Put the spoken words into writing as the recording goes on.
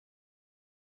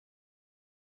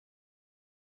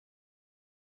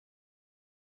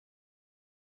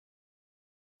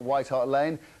White Hart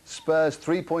Lane. Spurs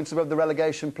 3 points above the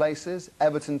relegation places,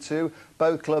 Everton 2.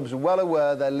 Both clubs well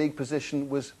aware their league position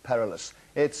was perilous.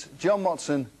 It's John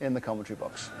Motson in the commentary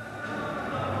box.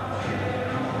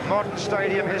 Modern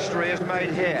stadium history is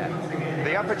made here.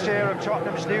 The upper tier of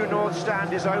Tottenham's new North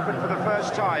Stand is open for the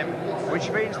first time, which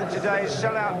means that today's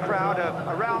sellout crowd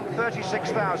of around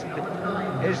 36,000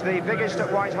 is the biggest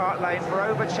at White Hart Lane for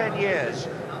over 10 years.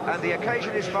 And the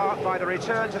occasion is marked by the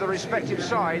return to the respective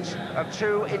sides of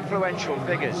two influential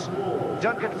figures.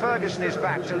 Duncan Ferguson is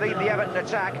back to lead the Everton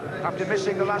attack after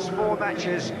missing the last 4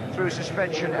 matches through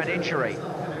suspension and injury.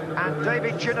 And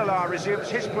David Ginola resumes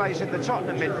his place in the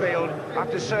Tottenham midfield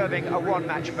after serving a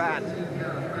 1-match ban.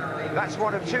 That's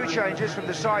one of 2 changes from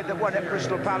the side that won at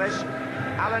Crystal Palace.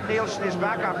 Alan Nielsen is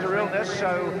back after illness,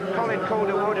 so Colin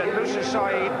Calderwood and Moussa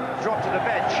Saeed drop to the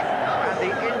bench. And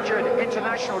the injured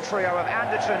international trio of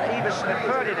Anderton, Everson and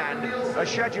Ferdinand are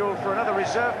scheduled for another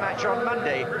reserve match on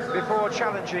Monday before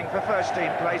challenging for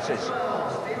first-team places.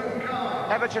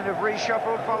 Everton have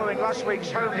reshuffled following last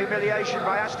week's home humiliation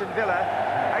by Aston Villa.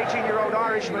 18-year-old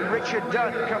Irishman Richard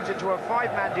Dunn comes into a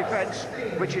 5-man defence,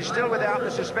 which is still without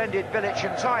the suspended Bilic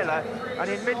and Tyler. And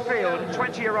in midfield,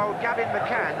 20-year-old Gavin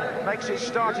McCann makes his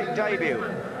starting debut.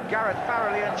 Gareth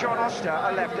Farrelly and John Oster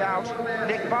are left out.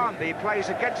 Nick Barmby plays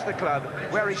against the club,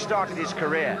 where he started his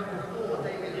career.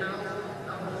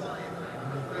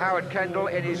 Howard Kendall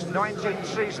in his 19th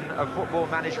season of football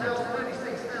management.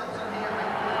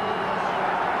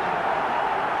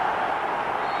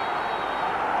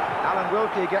 Alan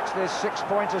Wilkie gets this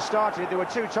 6-pointer started. There were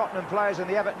 2 Tottenham players in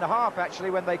the Everton half, actually,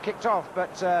 when they kicked off,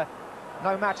 but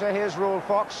no matter. Here's Roel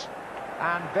Fox.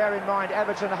 And bear in mind,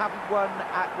 Everton haven't won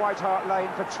at White Hart Lane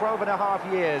for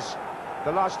 12.5 years.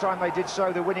 The last time they did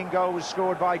so, the winning goal was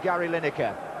scored by Gary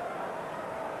Lineker.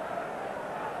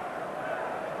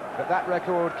 But that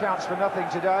record counts for nothing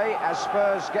today, as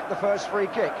Spurs get the first free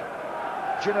kick.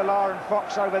 Ginola and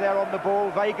Fox over there on the ball.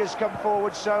 Vega's come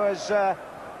forward, so has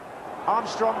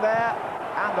Armstrong there,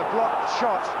 and the blocked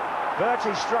shot.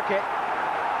 Bertie struck it.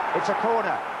 It's a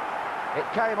corner. It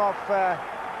came off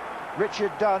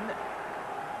Richard Dunn.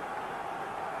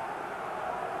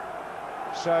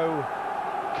 So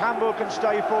Campbell can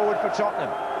stay forward for Tottenham.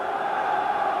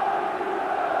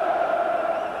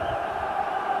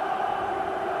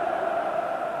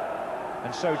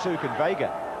 And so too can Vega.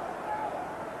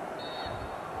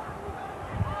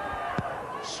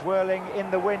 Swirling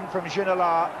in the wind from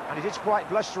Ginola, and it is quite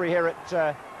blustery here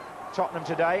at Tottenham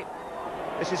today.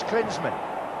 This is Klinsmann.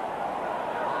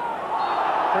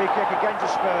 Free kick again to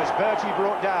Spurs. Bertie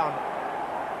brought down.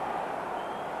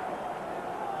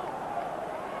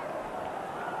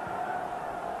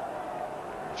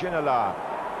 Ginola.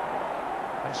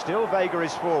 And still Vega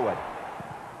is forward.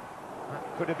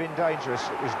 That could have been dangerous.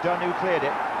 It was Dunn who cleared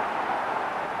it.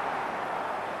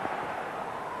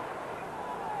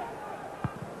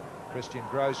 Christian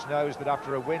Gross knows that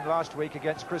after a win last week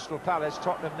against Crystal Palace,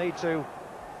 Tottenham need to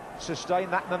sustain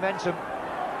that momentum.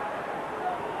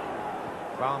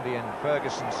 Barmby and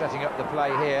Ferguson setting up the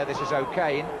play here. This is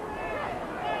O'Kane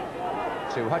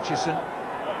to Hutchison.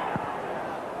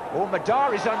 Oh,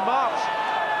 Madar is unmarked.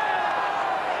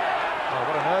 Oh,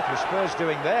 what on earth was Spurs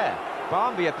doing there?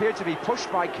 Barmby appeared to be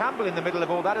pushed by Campbell in the middle of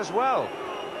all that as well.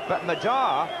 But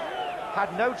Madar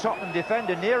had no Tottenham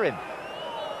defender near him.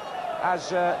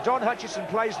 As Don Hutchison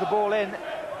plays the ball in,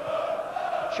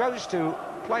 chose to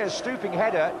play a stooping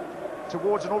header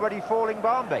towards an already falling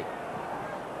Barmby.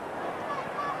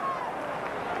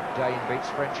 Dane beats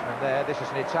Frenchman there. This is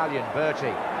an Italian,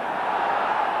 Bertie.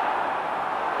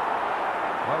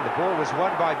 Well, the ball was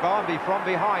won by Barmby from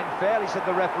behind. Fairly, said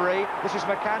the referee. This is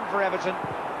McCann for Everton.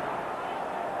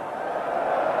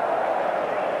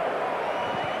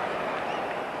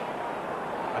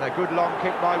 And a good long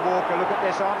kick by Walker. Look at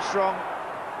this, Armstrong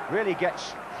really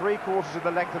gets 3/4 of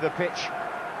the length of the pitch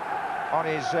on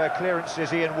his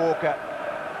clearances, Ian Walker.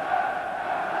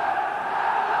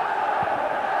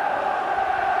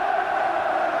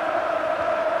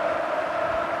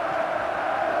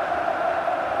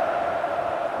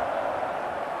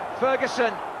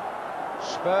 Ferguson.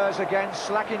 Spurs again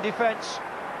slack in defence.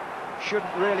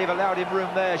 Shouldn't really have allowed him room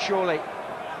there, surely.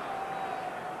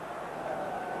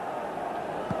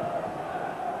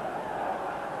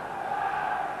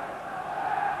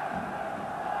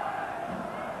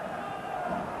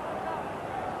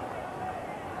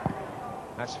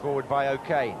 That's forward by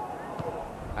O'Kane.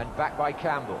 And back by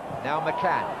Campbell. Now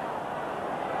McCann.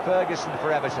 Ferguson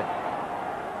for Everton.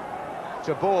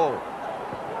 To Ball.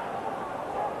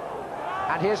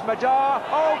 And here's Madar.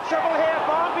 Oh, trouble here.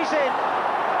 Barmby's in.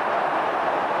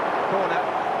 Corner.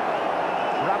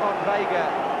 Ramon Vega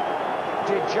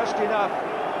did just enough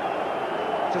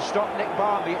to stop Nick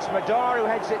Barmby. It's Madar who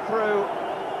heads it through,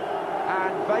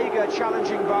 and Vega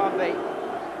challenging Barmby.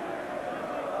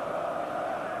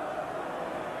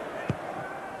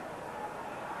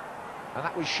 And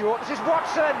that was short. This is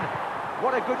Watson!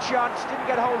 What a good chance, didn't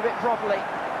get hold of it properly.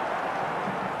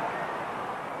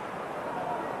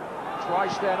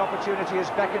 Twice then opportunity has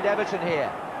beckoned Everton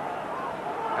here.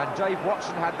 And Dave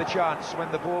Watson had the chance when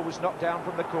the ball was knocked down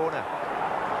from the corner.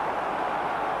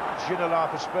 Ginola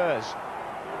for Spurs.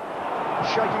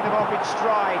 Shaking them off in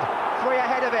stride. 3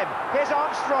 ahead of him. Here's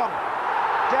Armstrong.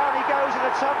 Down he goes in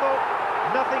a tumble.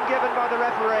 Nothing given by the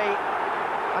referee.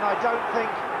 And I don't think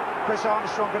Chris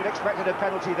Armstrong could have expected a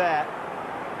penalty there.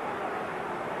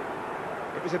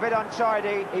 It was a bit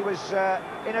untidy. He was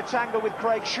in a tangle with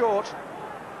Craig Short.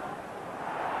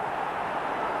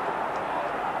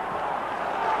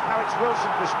 Now it's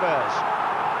Wilson for Spurs.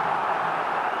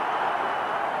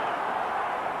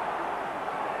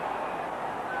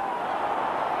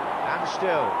 And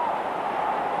still.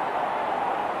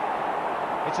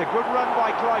 It's a good run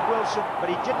by Clive Wilson, but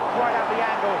he didn't quite have the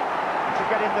angle to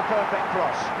get in the perfect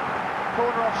cross.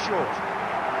 Corner off Short.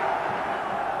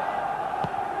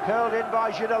 Curled in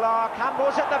by Ginola.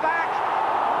 Campbell's at the back.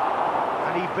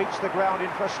 And he beats the ground in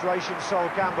frustration, Sol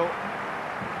Campbell.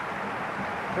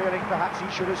 Feeling perhaps he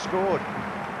should have scored.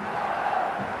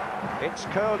 It's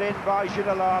curled in by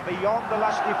Ginola beyond the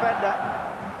last defender.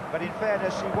 But in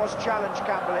fairness, he was challenged,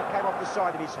 Campbell. It came off the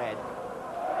side of his head.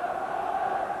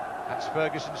 That's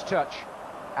Ferguson's touch.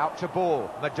 Out to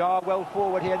ball. Madar well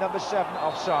forward here, number 7,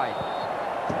 offside.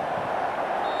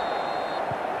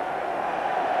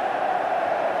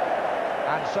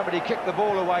 And somebody kicked the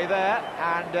ball away there,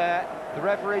 and the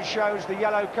referee shows the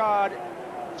yellow card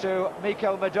to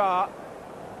Mikel Madar,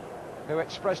 who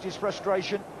expressed his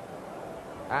frustration,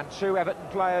 and 2 Everton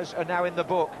players are now in the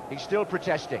book. He's still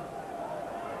protesting.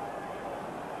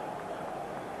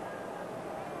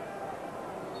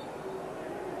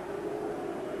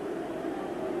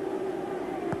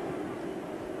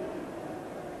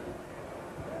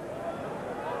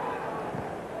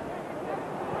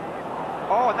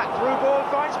 Oh, and that through ball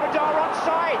finds Madar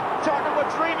onside. Tottenham were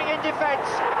dreaming in defence,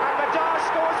 and Madar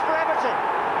scores for Everton.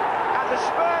 And the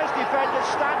Spurs defenders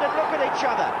stand and look at each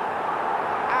other.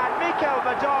 And Mikel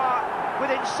Madar,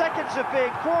 within seconds of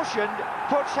being cautioned,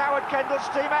 puts Howard Kendall's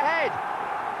team ahead.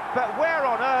 But where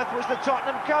on earth was the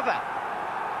Tottenham cover?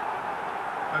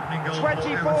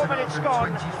 24 minutes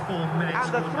gone, and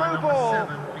the through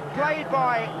ball played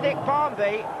by Nick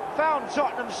Barmby found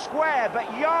Tottenham square, but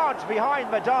yards behind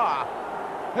Madar,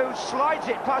 who slides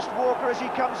it past Walker as he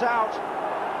comes out.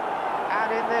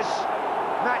 And in this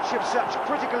match of such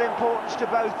critical importance to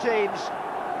both teams,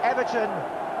 Everton,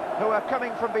 who are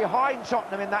coming from behind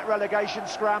Tottenham in that relegation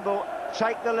scramble,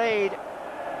 take the lead.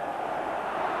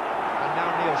 And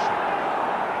now Nielsen.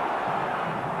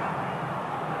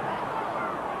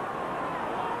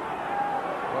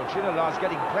 Well, Ginola's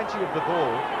getting plenty of the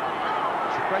ball.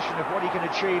 It's a question of what he can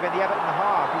achieve in the Everton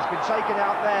half. He's been taken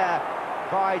out there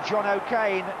by John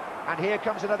O'Kane, and here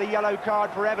comes another yellow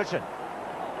card for Everton.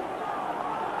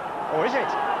 Or is it?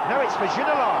 No, it's for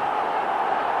Ginola.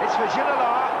 It's for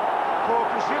Ginola for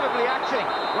presumably acting.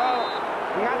 Well,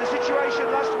 we had the situation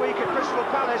last week at Crystal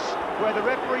Palace where the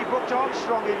referee booked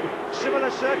Armstrong in similar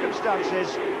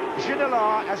circumstances.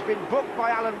 Ginola has been booked by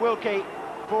Alan Wilkie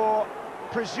for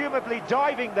presumably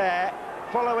diving there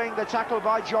following the tackle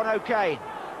by John O'Kane.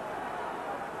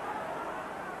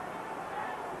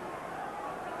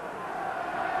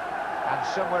 And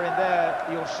somewhere in there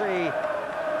you'll see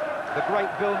the great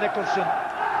Bill Nicholson,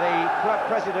 the club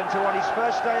president, who on his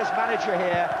first day as manager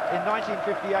here in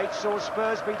 1958 saw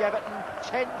Spurs beat Everton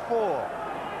 10-4.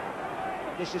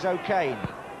 This is O'Kane.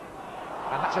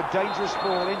 And that's a dangerous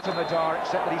ball into Madar,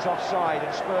 except that he's offside,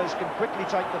 and Spurs can quickly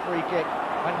take the free kick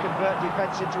and convert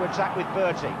defence into attack with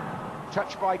Bertie.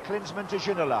 Touch by Klinsmann to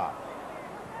Ginola.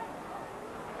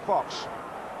 Fox.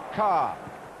 Carr.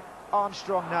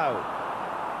 Armstrong, no.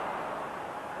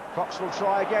 Fox will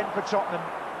try again for Tottenham,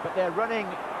 but they're running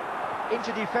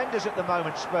into defenders at the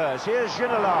moment, Spurs. Here's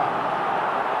Ginola.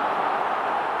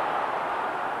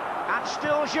 And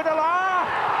still Ginola!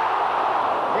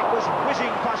 It was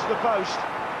whizzing past the post,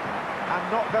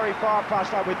 and not very far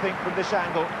past, I would think, from this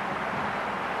angle.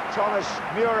 Thomas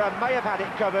Mura may have had it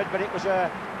covered, but it was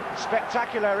a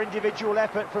spectacular individual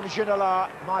effort from Ginola.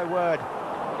 My word,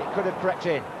 it could have crept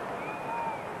in.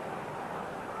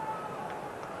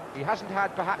 He hasn't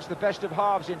had perhaps the best of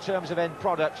halves in terms of end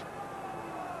product,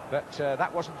 but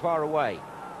that wasn't far away.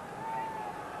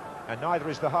 And neither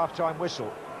is the half-time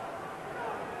whistle.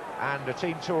 And a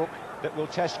team talk that will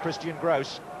test Christian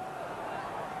Gross.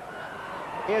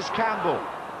 Here's Campbell.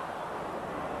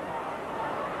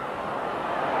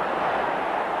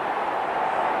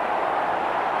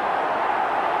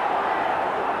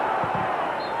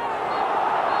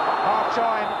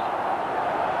 Half-time,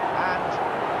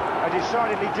 and a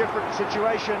decidedly different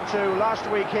situation to last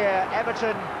week here.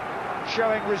 Everton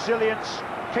showing resilience,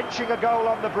 pinching a goal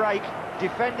on the break,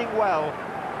 defending well,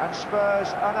 and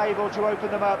Spurs unable to open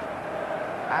them up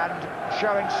and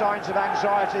showing signs of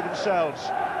anxiety themselves.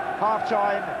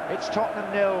 Half-time, it's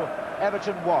Tottenham 0,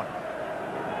 Everton 1.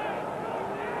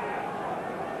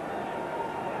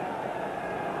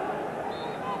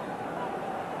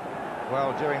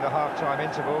 Well, during the half-time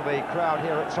interval, the crowd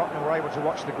here at Tottenham were able to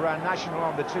watch the Grand National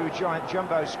on the two giant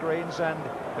jumbo screens, and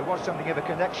there was something of a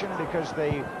connection because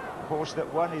the horse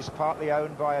that won is partly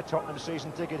owned by a Tottenham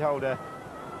season ticket holder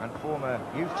and former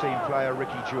youth team player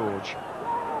Ricky George.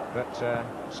 But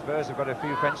Spurs have got a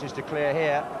few fences to clear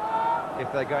here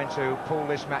if they're going to pull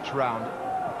this match round.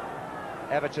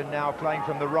 Everton now playing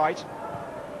from the right,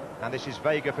 and this is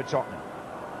Vega for Tottenham.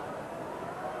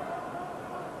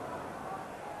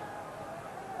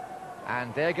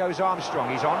 And there goes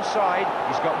Armstrong, he's onside,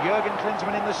 he's got Jurgen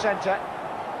Klinsmann in the centre,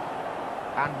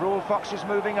 and Rule Fox is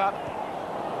moving up.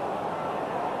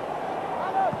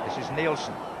 This is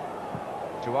Nielsen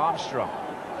to Armstrong.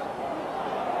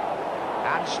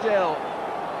 And still.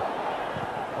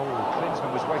 Oh,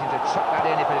 Klinsmann was waiting to tuck that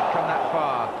in if it had come that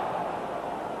far.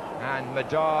 And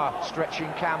Madar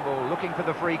stretching Campbell, looking for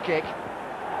the free kick.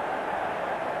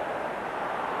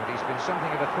 But he's been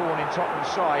something of a thorn in Tottenham's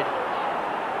side.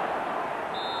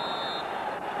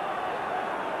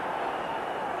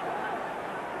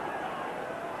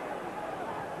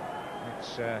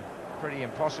 It's pretty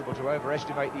impossible to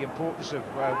overestimate the importance of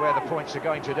where the points are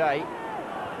going today.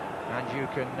 And you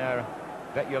can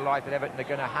bet your life that Everton are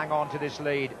going to hang on to this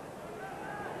lead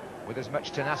with as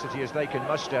much tenacity as they can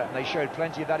muster, and they showed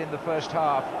plenty of that in the first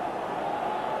half.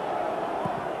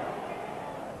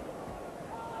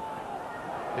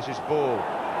 This is Ball.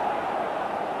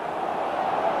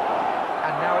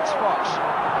 And now it's Fox.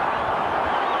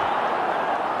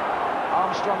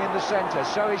 Armstrong in the centre,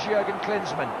 so is Jurgen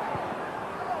Klinsmann.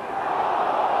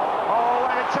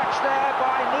 Touch there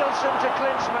by Nielsen to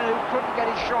Klinsmann, who couldn't get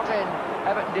his shot in.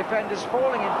 Everton defenders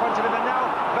falling in front of him, and now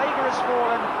Vega has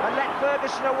fallen and let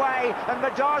Ferguson away, and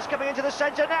Madar's coming into the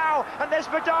centre now, and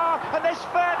there's Madar, and there's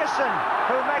Ferguson,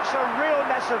 who makes a real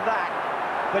mess of that.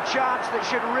 The chance that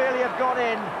should really have gone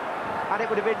in, and it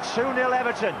would have been 2-0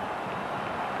 Everton.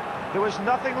 There was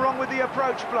nothing wrong with the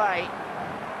approach play.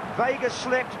 Vega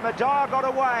slipped, Madar got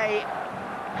away,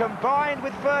 combined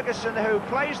with Ferguson, who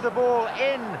plays the ball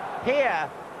in here,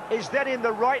 is then in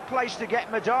the right place to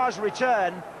get Madar's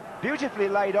return. Beautifully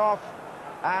laid off,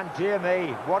 and dear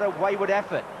me, what a wayward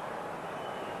effort.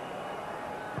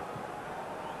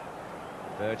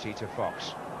 30 to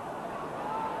Fox.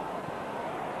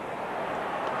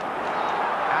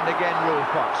 And again Rule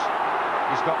Fox.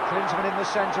 He's got Klinsmann in the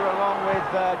centre along with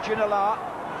Ginola.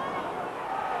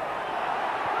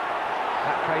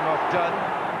 That came off done,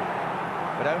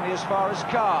 but only as far as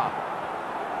Carr.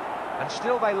 And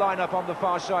still they line up on the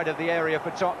far side of the area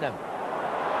for Tottenham.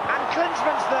 And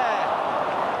Klinsmann's there.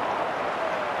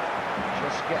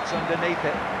 Just gets underneath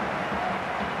it.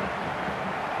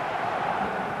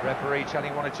 Referee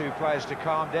telling one or two players to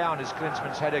calm down as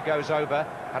Klinsmann's header goes over.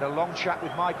 Had a long chat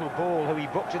with Michael Ball, who he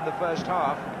booked in the first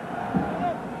half.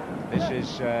 This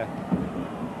is a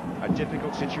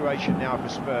difficult situation now for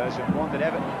Spurs, and one that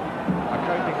Everton are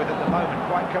coping with at the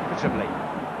moment quite comfortably.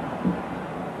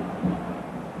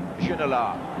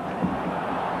 Ginola.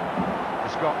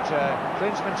 He's got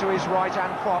Klinsmann to his right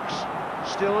and Fox.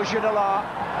 Still Ginola.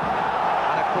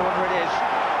 And a corner it is.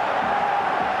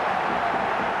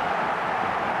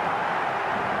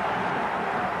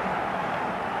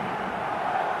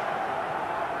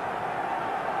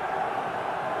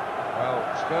 Well,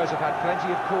 Spurs have had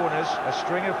plenty of corners, a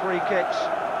string of free kicks.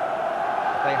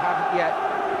 They haven't yet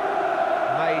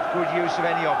made good use of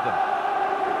any of them.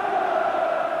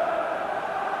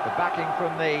 The backing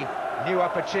from the new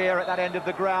upper tier at that end of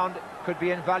the ground could be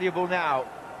invaluable now.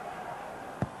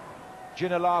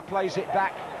 Ginola plays it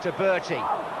back to Bertie.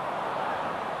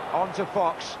 On to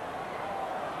Fox.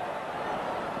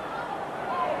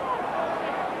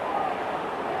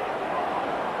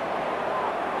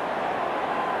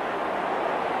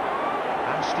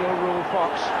 And still Rule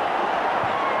Fox.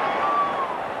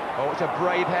 Oh, it's a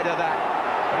brave header that.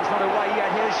 But it's not away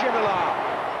yet. Here's Ginola.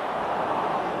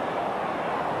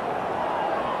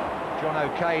 John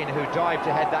O'Kane, who dived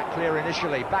to head that clear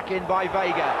initially. Back in by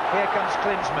Vega. Here comes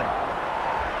Klinsmann.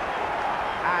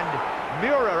 And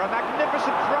Muir, a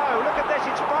magnificent throw. Look at this,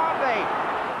 it's Barnby.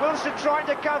 Wilson trying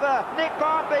to cover. Nick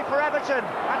Barmby for Everton.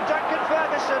 And Duncan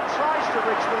Ferguson tries to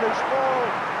reach the loose ball.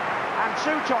 And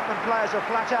two Tottenham players are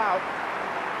flat out.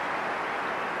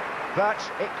 But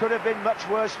it could have been much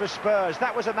worse for Spurs.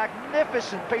 That was a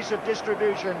magnificent piece of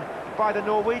distribution by the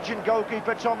Norwegian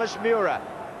goalkeeper Thomas Müller.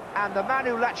 And the man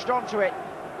who latched onto it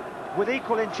with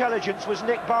equal intelligence was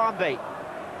Nick Barmby.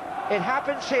 It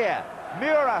happens here.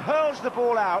 Müller hurls the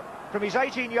ball out from his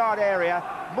 18-yard area,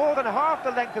 more than half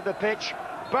the length of the pitch.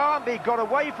 Barmby got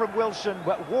away from Wilson,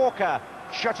 but Walker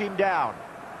shut him down.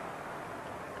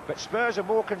 But Spurs are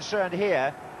more concerned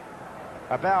here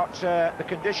about the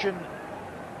condition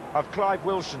of Clive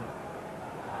Wilson.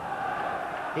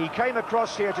 He came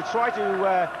across here to try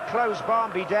to close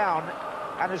Barmby down,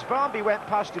 and as Barmby went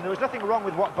past him, there was nothing wrong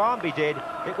with what Barmby did.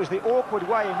 It was the awkward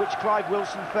way in which Clive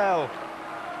Wilson fell.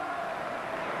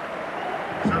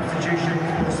 Substitution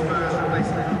for Spurs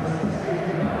replacement.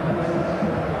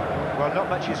 Well, not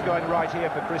much is going right here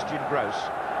for Christian Gross.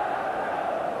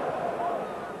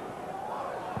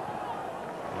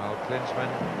 Well, Klinsmann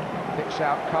picks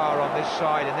out Carr on this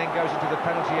side and then goes into the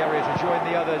penalty area to join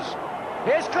the others.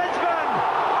 Here's Klinsmann!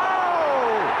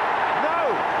 Oh! No!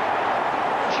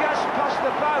 Just past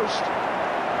the post.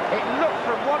 It looked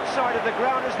from one side of the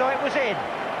ground as though it was in.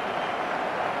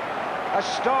 A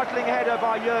startling header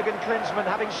by Jurgen Klinsmann,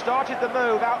 having started the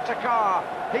move out to Carr.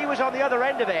 He was on the other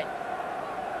end of it.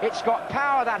 It's got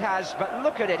power, that has, but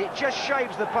look at it, it just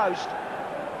shaves the post.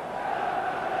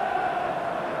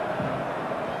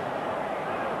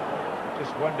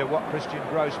 Just wonder what Christian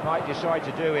Gross might decide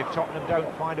to do if Tottenham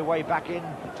don't find a way back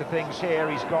into things here.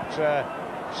 He's got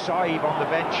Saib on the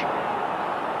bench.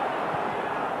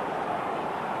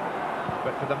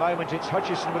 But for the moment, it's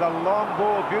Hutchison with a long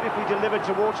ball, beautifully delivered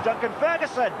towards Duncan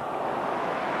Ferguson,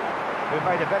 who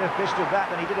made a better fist of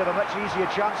that than he did of a much easier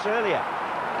chance earlier.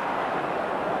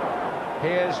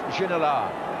 Here's Ginola.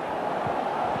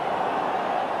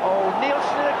 Oh,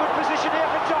 Nielsen in a good position here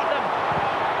for Tottenham.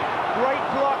 Great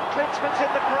block, Klinsmann's in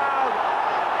the crowd.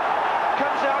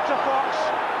 Comes out to Fox.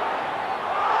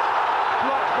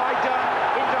 Blocked by Dunn,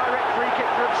 indirect free kick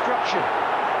for obstruction.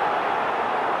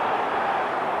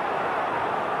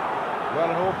 Well,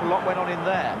 an awful lot went on in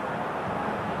there.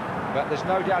 But there's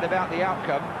no doubt about the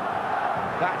outcome.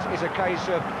 That is a case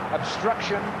of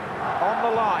obstruction on the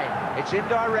line. It's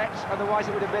indirect, otherwise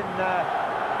it would have been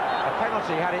a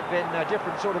penalty had it been a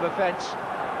different sort of offence.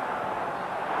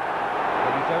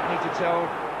 But you don't need to tell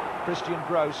Christian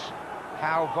Gross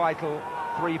how vital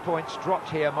 3 points dropped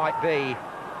here might be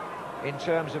in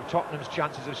terms of Tottenham's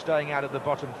chances of staying out of the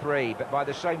bottom three. But by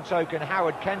the same token,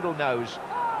 Howard Kendall knows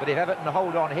that if Everton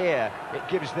hold on here, it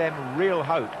gives them real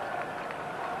hope.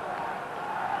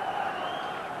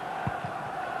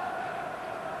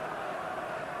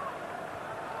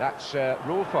 That's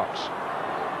Rule Fox.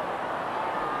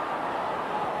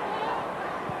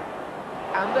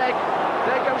 And there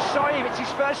goes Saib, it's his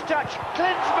first touch.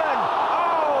 Klinsmann!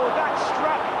 Oh, that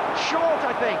struck short,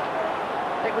 I think.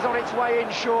 It was on its way in,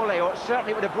 surely, or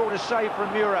certainly it would have brought a save from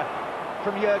Müller,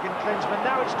 from Jurgen Klinsmann.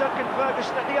 Now it's Duncan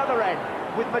Ferguson at the other end,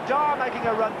 with Madar making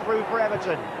a run through for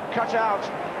Everton. Cut out,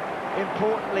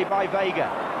 importantly, by Vega.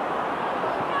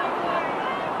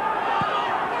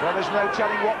 Well, there's no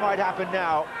telling what might happen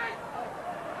now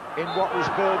in what was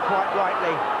billed quite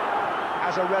rightly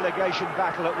as a relegation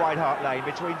battle at White Hart Lane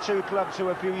between two clubs who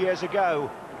a few years ago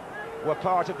were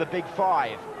part of the Big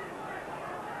Five.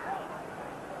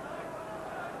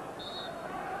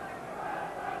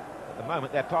 At the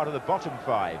moment, they're part of the bottom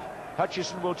five.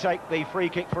 Hutchison will take the free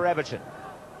kick for Everton.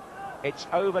 It's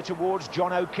over towards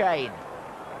John O'Kane.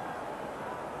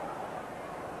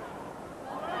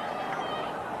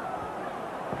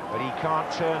 But he can't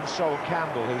turn Sol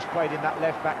Campbell, who's played in that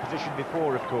left-back position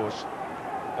before, of course,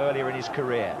 earlier in his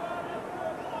career.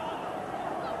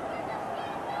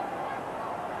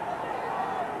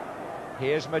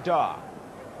 Here's Madar.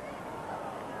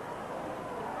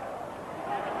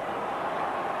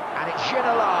 And it's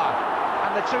Ginola.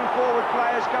 And the two forward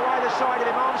players go either side of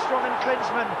him, Armstrong and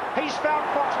Klinsmann. He's found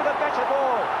Fox with a better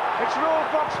ball. It's Rule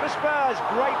Fox for Spurs.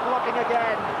 Great blocking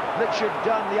again. Richard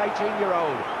Dunn, the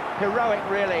 18-year-old. Heroic,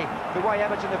 really, the way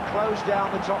Everton have closed down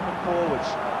the Tottenham forwards.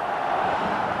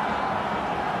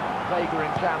 Vega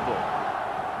and Campbell.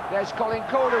 There's Colin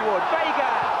Calderwood.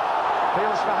 Vega!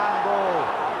 Feels for handball.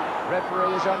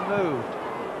 Referee is unmoved.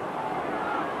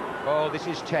 Oh, this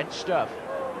is tense stuff.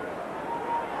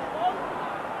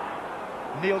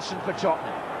 Nielsen for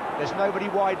Tottenham. There's nobody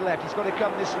wide left. He's got to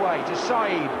come this way to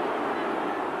Saib.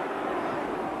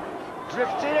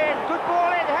 Drifted in. Good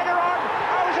ball in. Header on.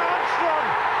 Oh, it's Armstrong.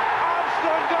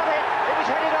 Armstrong got it. It was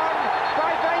headed on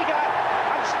by Vega.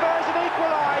 And Spurs have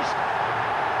equalised.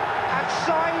 And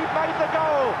Saeed made the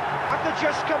goal after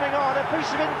just coming on. A piece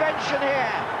of invention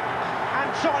here. And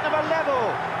Tottenham are level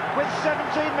with 17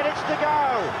 minutes to go.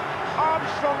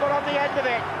 Armstrong got on the end of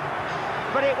it.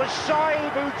 But it was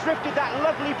Saeed who drifted that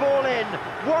lovely ball in.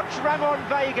 Watch Ramon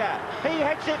Vega. He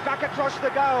heads it back across the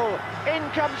goal. In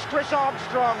comes Chris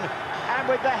Armstrong. And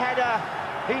with the header,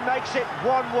 he makes it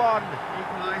 1-1.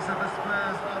 Equaliser for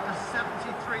Spurs after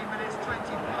 73 minutes 25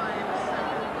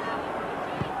 seconds.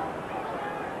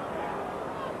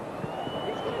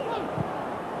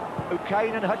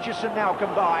 O'Kane and Hutchison now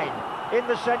combine. In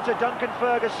the centre, Duncan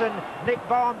Ferguson, Nick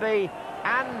Barmby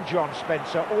and John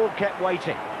Spencer all kept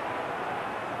waiting.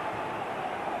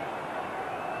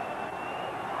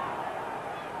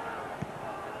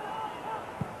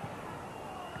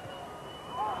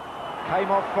 Came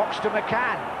off Fox to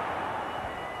McCann.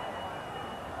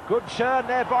 Good turn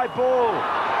there by Ball.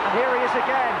 And here he is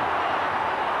again.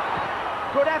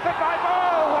 Good effort by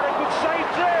Ball. What a good save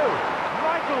too.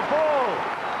 Michael Ball.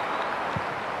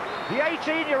 The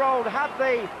 18-year-old had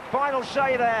the final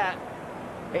say there.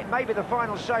 It may be the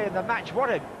final say in the match. What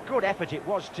a good effort it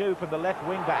was too from the left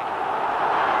wing-back.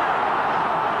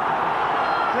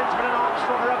 Klinsmann and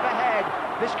Armstrong are up ahead.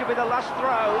 This could be the last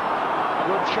throw.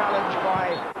 Good challenge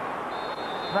by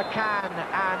McCann,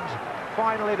 and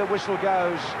finally the whistle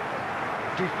goes.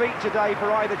 Defeat today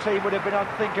for either team would have been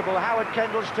unthinkable. Howard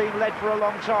Kendall's team led for a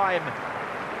long time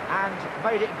and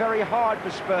made it very hard for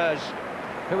Spurs,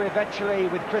 who eventually,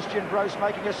 with Christian Gross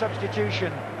making a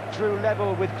substitution, drew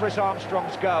level with Chris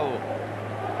Armstrong's goal.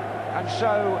 And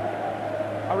so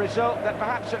a result that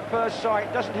perhaps at first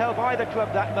sight doesn't help either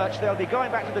club that much. They'll be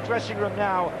going back to the dressing room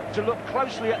now to look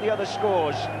closely at the other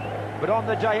scores. But on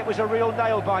the day it was a real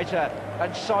nail-biter,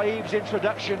 and Saeed's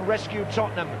introduction rescued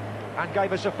Tottenham and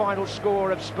gave us a final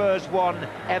score of Spurs 1,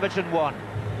 Everton 1.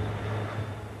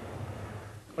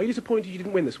 Are you disappointed you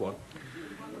didn't win this one?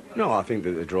 No, I think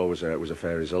that the draw was a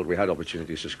fair result. We had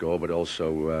opportunities to score, but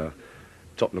also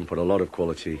Tottenham put a lot of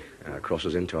quality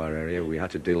crosses into our area. We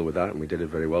had to deal with that, and we did it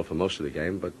very well for most of the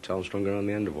game, but Armstrong got on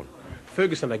the end of one.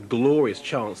 Ferguson had a glorious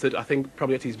chance that I think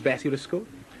probably at his best he would have scored.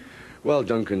 Well,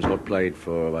 Duncan's not played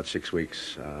for about 6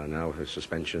 weeks now, his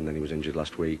suspension, then he was injured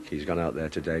last week. He's gone out there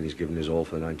today and he's given his all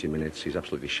for the 90 minutes. He's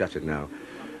absolutely shattered now.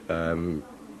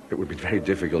 It would be very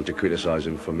difficult to criticise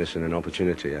him for missing an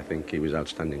opportunity. I think he was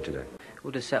outstanding today. We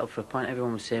would have settled for a point.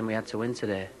 Everyone was saying we had to win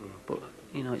today. But,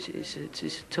 you know, it's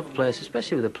a tough place,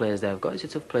 especially with the players they've got. It's a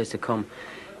tough place to come,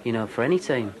 you know, for any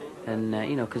team. And,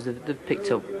 you know, because they've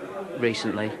picked up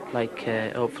recently. Like,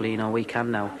 hopefully, you know, we can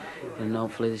now. And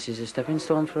hopefully this is a stepping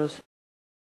stone for us.